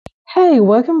Hey,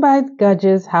 welcome back,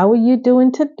 gorgeous. How are you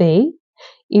doing today?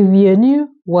 If you're new,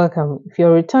 welcome. If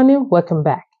you're returning, welcome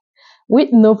back. With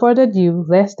no further ado,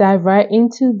 let's dive right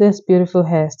into this beautiful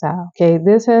hairstyle. Okay,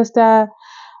 this hairstyle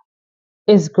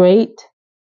is great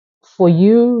for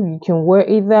you. You can wear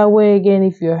it that way. Again,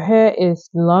 if your hair is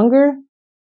longer,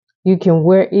 you can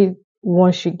wear it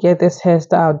once you get this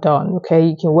hairstyle done. Okay,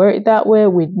 you can wear it that way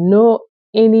with no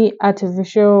any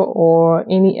artificial or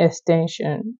any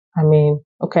extension.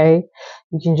 Okay,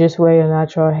 you can just wear your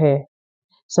natural hair.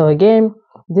 So again,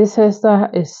 this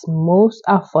hairstyle is most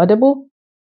affordable,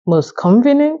 most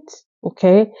convenient,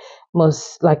 okay,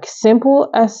 most like simple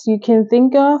as you can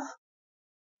think of.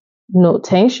 No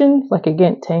tension, like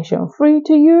again, tension free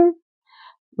to you,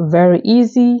 very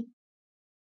easy,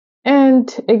 and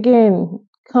again,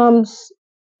 comes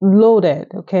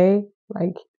loaded, okay,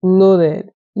 like loaded.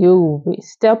 You'll be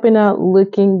stepping out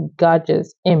looking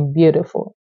gorgeous and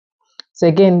beautiful. So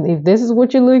again, if this is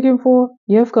what you're looking for,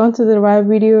 you've gone to the right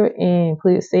video, and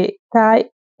please stay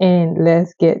tight and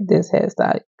let's get this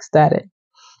hairstyle started.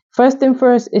 First thing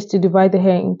first is to divide the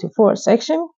hair into 4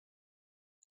 sections,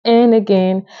 and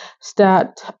again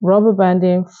start rubber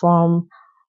banding from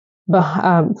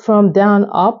down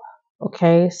up.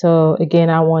 Okay, so again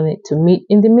I want it to meet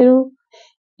in the middle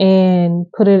and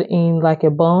put it in like a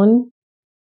bun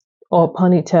or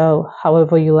ponytail,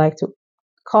 however you like to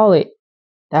call it.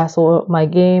 That's what my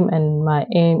game and my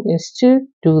aim is to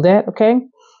do that. Okay,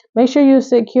 make sure you're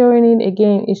securing it.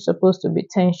 Again, it's supposed to be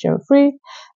tension free.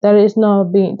 That is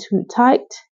not being too tight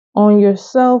on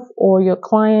yourself or your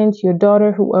client, your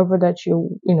daughter, whoever that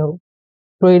you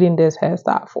braiding this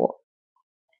hairstyle for.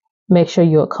 Make sure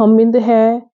you're combing the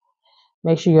hair.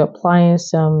 Make sure you're applying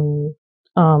some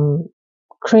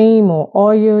cream or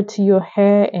oil to your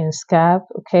hair and scalp,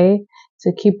 okay,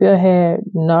 to keep your hair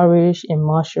nourished and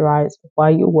moisturized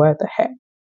while you wear the hair.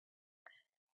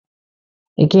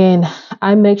 Again,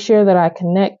 I make sure that I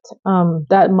connect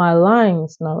that my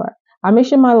lines, I make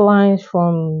sure my lines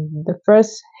from the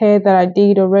first hair that I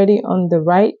did already on the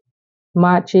right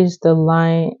matches the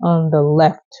line on the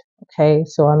left. Okay,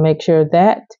 so I make sure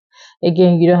that,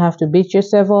 again, you don't have to beat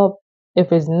yourself up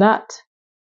if it's not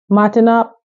matching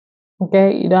up.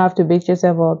 Okay, you don't have to beat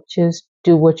yourself up. Just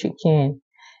do what you can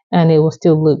and it will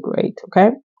still look great. Okay,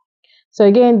 so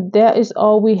again, that is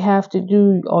all we have to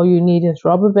do. All you need is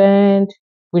rubber band,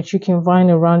 which you can find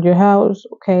around your house.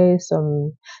 Okay,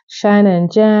 some shine and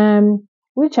jam,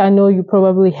 which I know you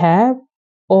probably have,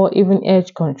 or even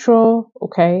edge control.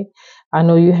 Okay, I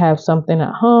know you have something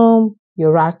at home.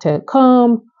 Your ragtail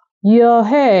comb, your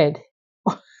head,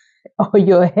 or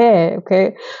your hair.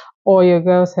 Okay, or your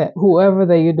girl's head, whoever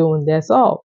that you're doing. That's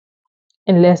all.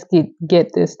 And let's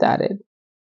get this started.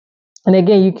 And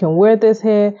again, you can wear this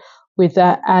hair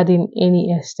without adding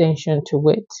any extension to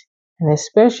it. And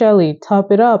especially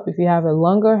top it up if you have a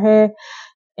longer hair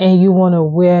and you want to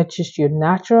wear just your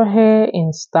natural hair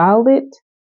and style it.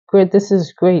 Great, this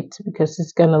is great because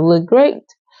it's gonna look great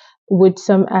with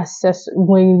some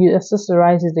when you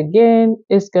accessorize it again,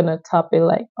 it's gonna top it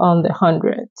like on the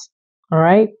hundreds. All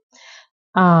right.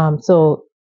 So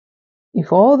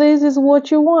if all this is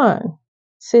what you want,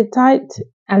 sit tight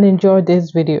and enjoy this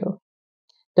video.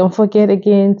 Don't forget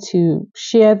again to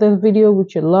share this video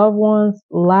with your loved ones,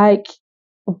 like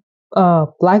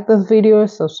this video,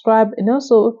 subscribe, and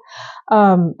also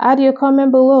add your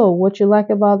comment below what you like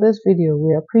about this video.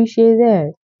 We appreciate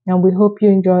that, and we hope you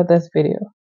enjoyed this video.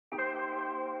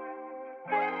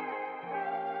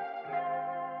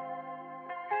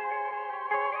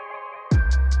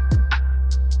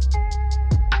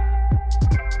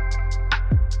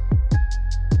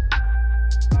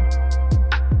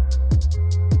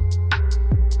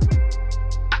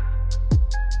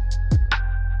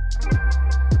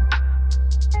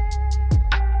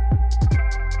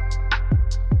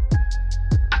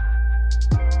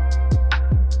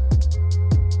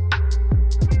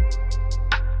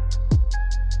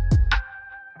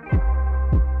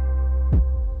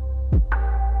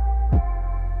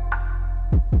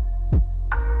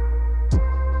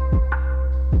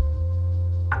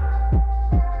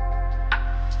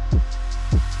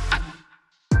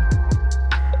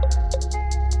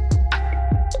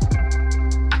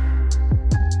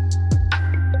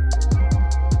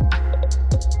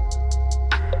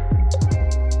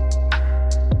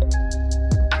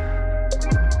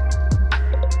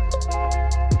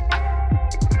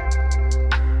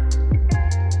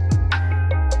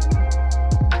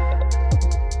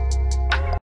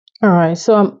 All right,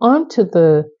 so I'm on to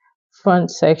the front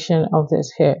section of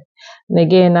this hair. And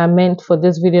again, I meant for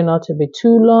this video not to be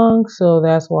too long, so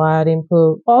that's why I didn't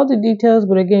put all the details.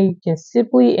 But again, you can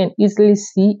simply and easily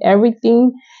see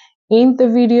everything in the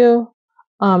video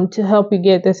to help you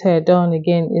get this hair done.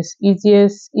 Again, it's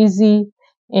easy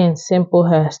and simple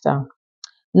hairstyle.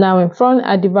 Now in front,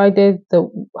 I divided the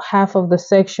half of the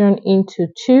section into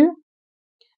two,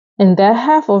 and that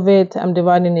half of it I'm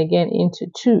dividing again into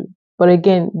two. But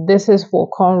again, this is for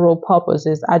cornrow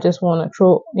purposes. I just want to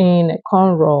throw in a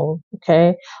cornrow,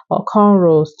 okay, or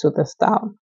cornrows to the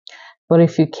style. But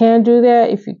if you can't do that,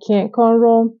 if you can't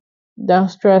cornrow, don't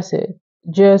stress it.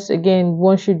 Just again,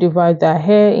 once you divide that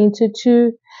hair into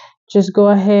two, just go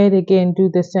ahead again, do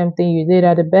the same thing you did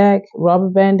at the back, rubber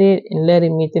band it and let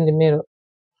it meet in the middle.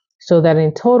 So that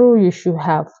in total you should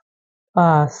have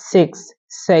 6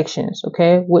 sections,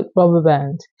 okay, with rubber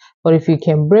bands. But if you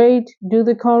can braid, do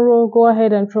the cornrow, go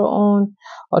ahead and throw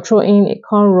in a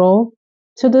cornrow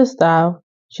to the style,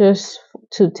 just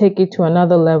to take it to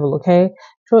another level, okay.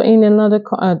 Throw in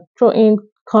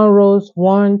cornrows,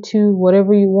 1, 2,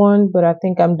 whatever you want, but I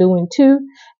think I'm doing 2.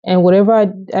 And whatever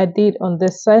I did on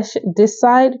this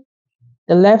side,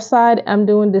 the left side, I'm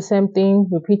doing the same thing,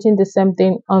 repeating the same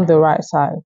thing on the right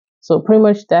side. So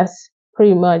that's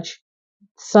pretty much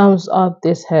sums up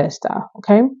this hairstyle,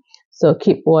 okay. So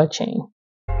keep watching.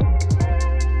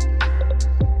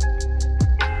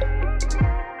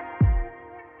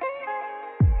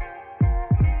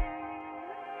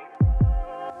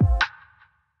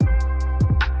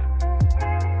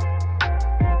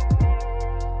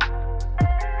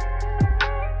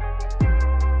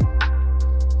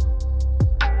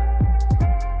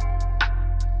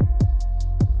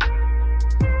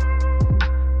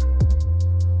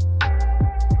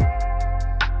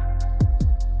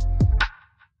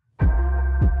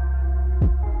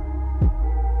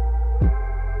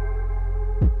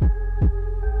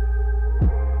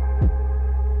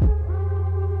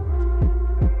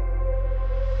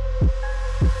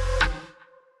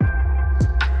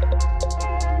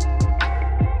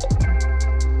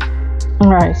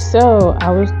 Alright, so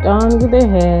I was done with the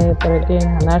hair, but again,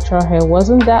 her natural hair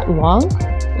wasn't that long,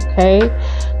 okay,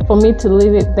 for me to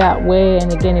leave it that way.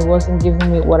 And again, it wasn't giving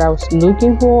me what I was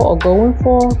looking for or going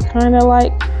for, kind of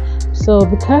like. So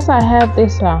because I have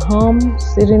this at home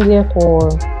sitting there for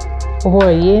over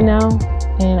a year now,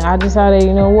 and I decided,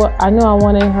 you know what, I know I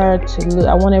wanted her to look,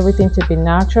 I want everything to be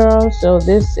natural. So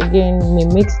this again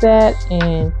mimics that,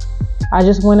 and I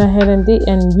just went ahead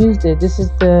and used it. This is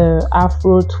the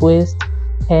Afro twist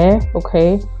hair,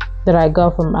 okay, that I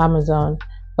got from Amazon.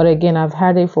 But again, I've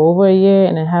had it for over a year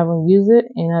and I haven't used it,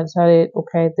 and I decided,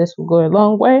 okay, this will go a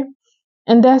long way.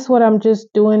 And that's what I'm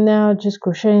just doing now, just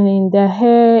crocheting that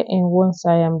hair. And once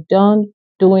I am done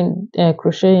doing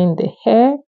crocheting the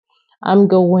hair, I'm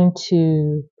going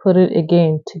to put it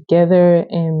again together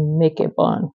and make a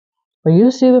bun. But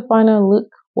you'll see the final look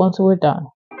once we're done.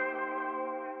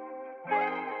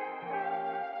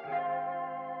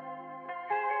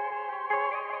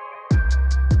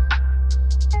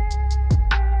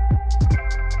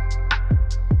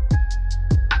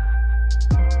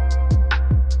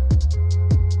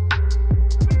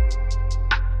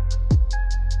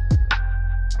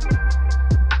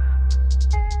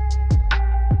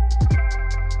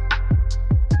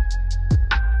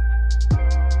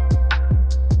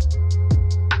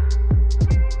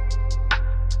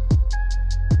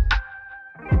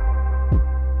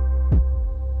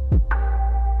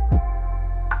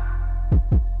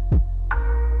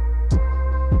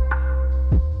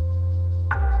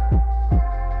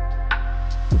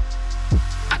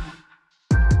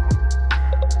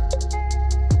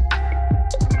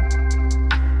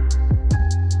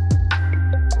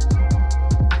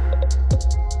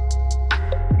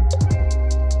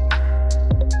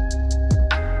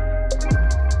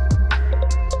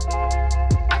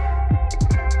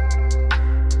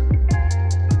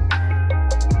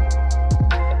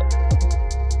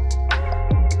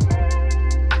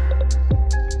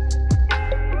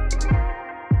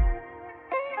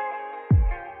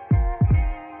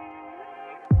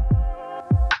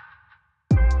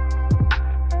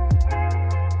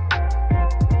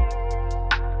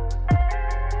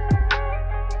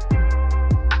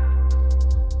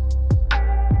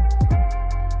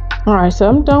 Alright, so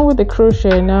I'm done with the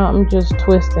crochet. Now I'm just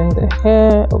twisting the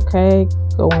hair, okay,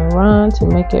 going around to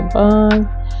make a bun.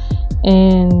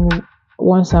 And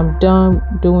once I'm done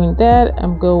doing that,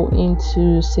 I'm going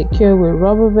to secure with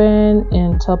rubber band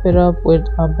and top it up with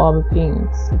bobby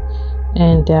pins,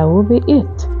 and that will be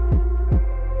it.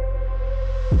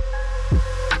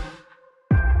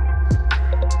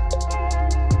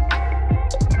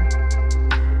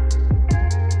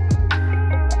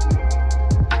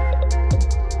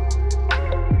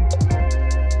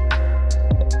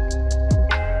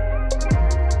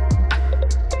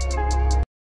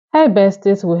 Hi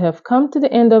besties, we have come to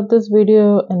the end of this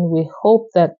video, and we hope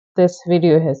that this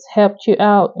video has helped you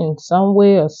out in some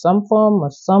way or some form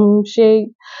or some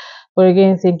shape. But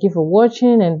again, thank you for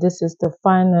watching, and this is the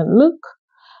final look.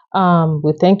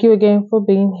 We thank you again for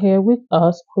being here with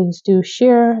us. Please do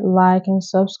share, like, and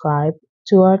subscribe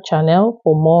to our channel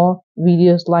for more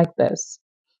videos like this.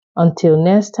 Until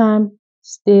next time,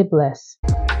 stay blessed.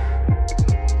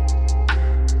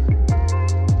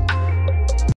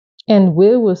 And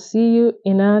we will see you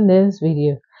in our next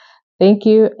video. Thank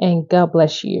you and God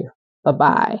bless you.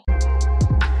 Bye-bye.